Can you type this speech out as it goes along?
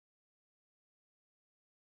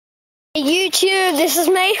YouTube, this is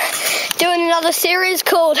me doing another series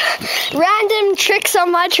called Random Tricks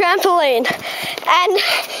on My Trampoline. And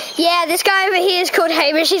yeah, this guy over here is called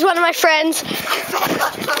Hamish. He's one of my friends. Yeah,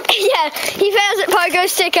 he fails at pogo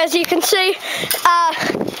stick, as you can see.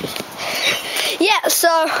 Yeah,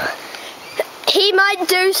 so he might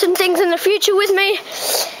do some things in the future with me.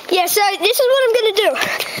 Yeah, so this is what I'm going to do.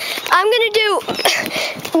 I'm going to do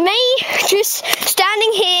me just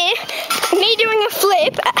standing here, me doing a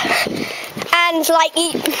flip, and like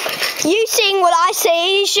you seeing what I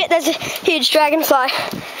see. Shit, there's a huge dragonfly.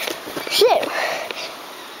 Shit.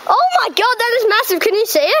 Oh my god, that is massive. Can you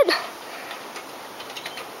see it?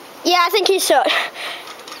 Yeah, I think you saw it.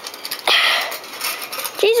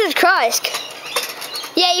 Jesus Christ.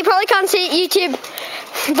 Yeah, you probably can't see it, YouTube,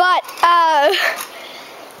 but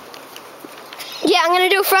yeah, I'm going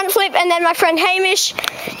to do a front flip, and then my friend Hamish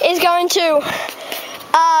is going to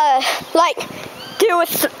like do a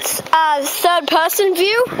third person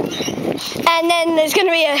view, and then there's going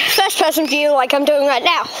to be a first person view like I'm doing right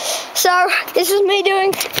now. So this is me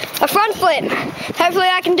doing a front flip. Hopefully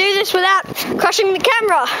I can do this without crushing the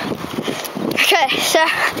camera. Okay, so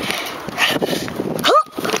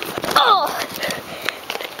oh,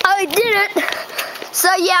 I did it. So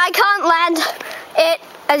yeah, I can't land it.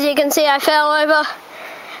 As you can see, I fell over.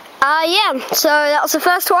 Yeah, so that was the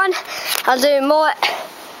first one. I'll do more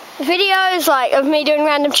videos like of me doing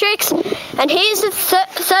random tricks. And here's the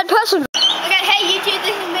third person. Okay, hey YouTube,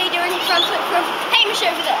 this is me doing a front flip from Hamish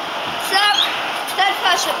over there. So, third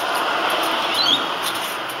person.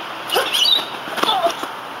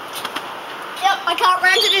 Yep, I can't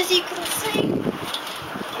land it, as you can see.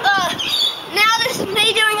 Now this is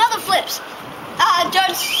me doing other flips.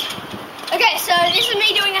 Okay, so this is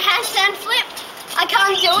me doing a handstand flip. I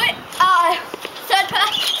can't do it.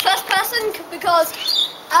 First person, because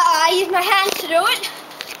I use my hands to do it,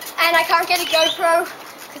 and I can't get a GoPro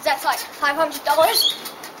because that's like $500.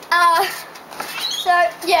 So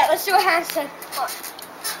yeah, let's do a handstand.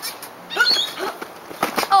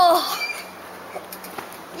 Oh,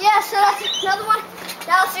 yeah. So that's another one.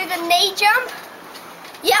 Now let's do the knee jump.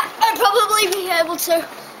 Yeah, I'd probably be able to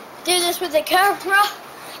do this with the camera,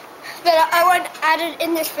 but I won't add it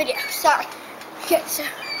in this video. Sorry. Okay, so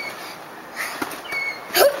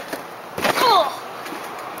oh,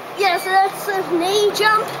 yeah. So that's the knee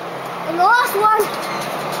jump, and the last one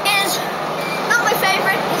is not my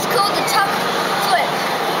favorite. It's called the tuck flip.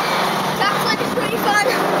 Tuck flip is pretty fun.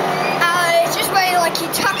 It's just where like you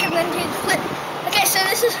tuck and then do the flip. Okay, so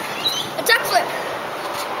this is a tuck flip.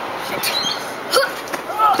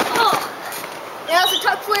 Yeah, it's a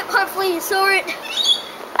tuck flip. Hopefully you saw it.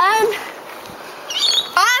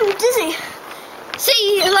 I'm dizzy.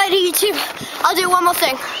 See you later, YouTube. I'll do one more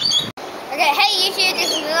thing. Okay, hey YouTube,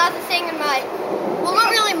 this is another thing in my, well,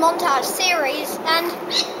 not really montage, series, and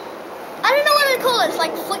I don't know what to call it. It's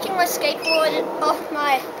like flicking my skateboard off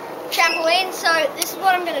my trampoline, so this is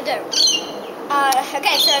what I'm going to do.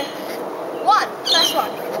 Okay, so first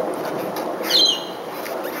one.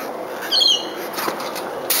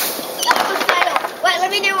 That was fatal. Wait, let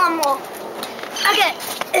me do one more. Okay.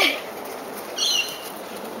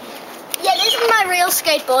 Yeah, this is my real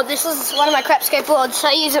skateboard. This is one of my crap skateboards.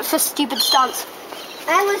 I use it for stupid stunts.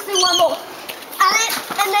 And let's do one more.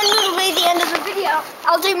 And then it'll be the end of the video.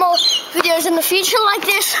 I'll do more videos in the future like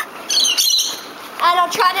this. And I'll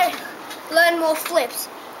try to learn more flips.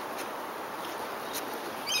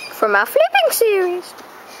 From our flipping series.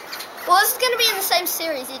 Well, this is going to be in the same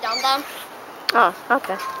series, you dum-dum. Oh,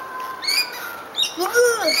 okay.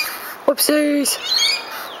 Whoopsies.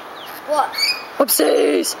 What?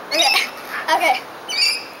 Whoopsies. Okay.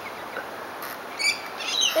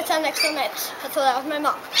 Let's stand next to Nips. I thought that was my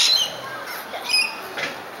mom.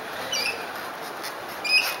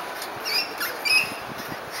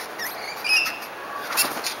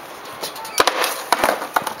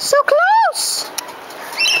 So close.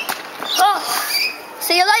 Oh.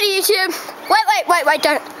 See you later, YouTube. Wait,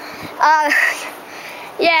 don't.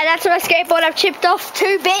 Yeah, that's my skateboard. I've chipped off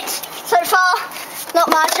 2 bits so far. Not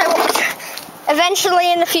much.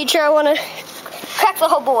 Eventually in the future I want to crack the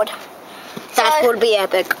whole board. That would be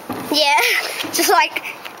epic. Yeah, just like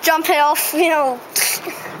jump it off, you know.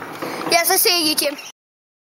 Yes, I see you, YouTube.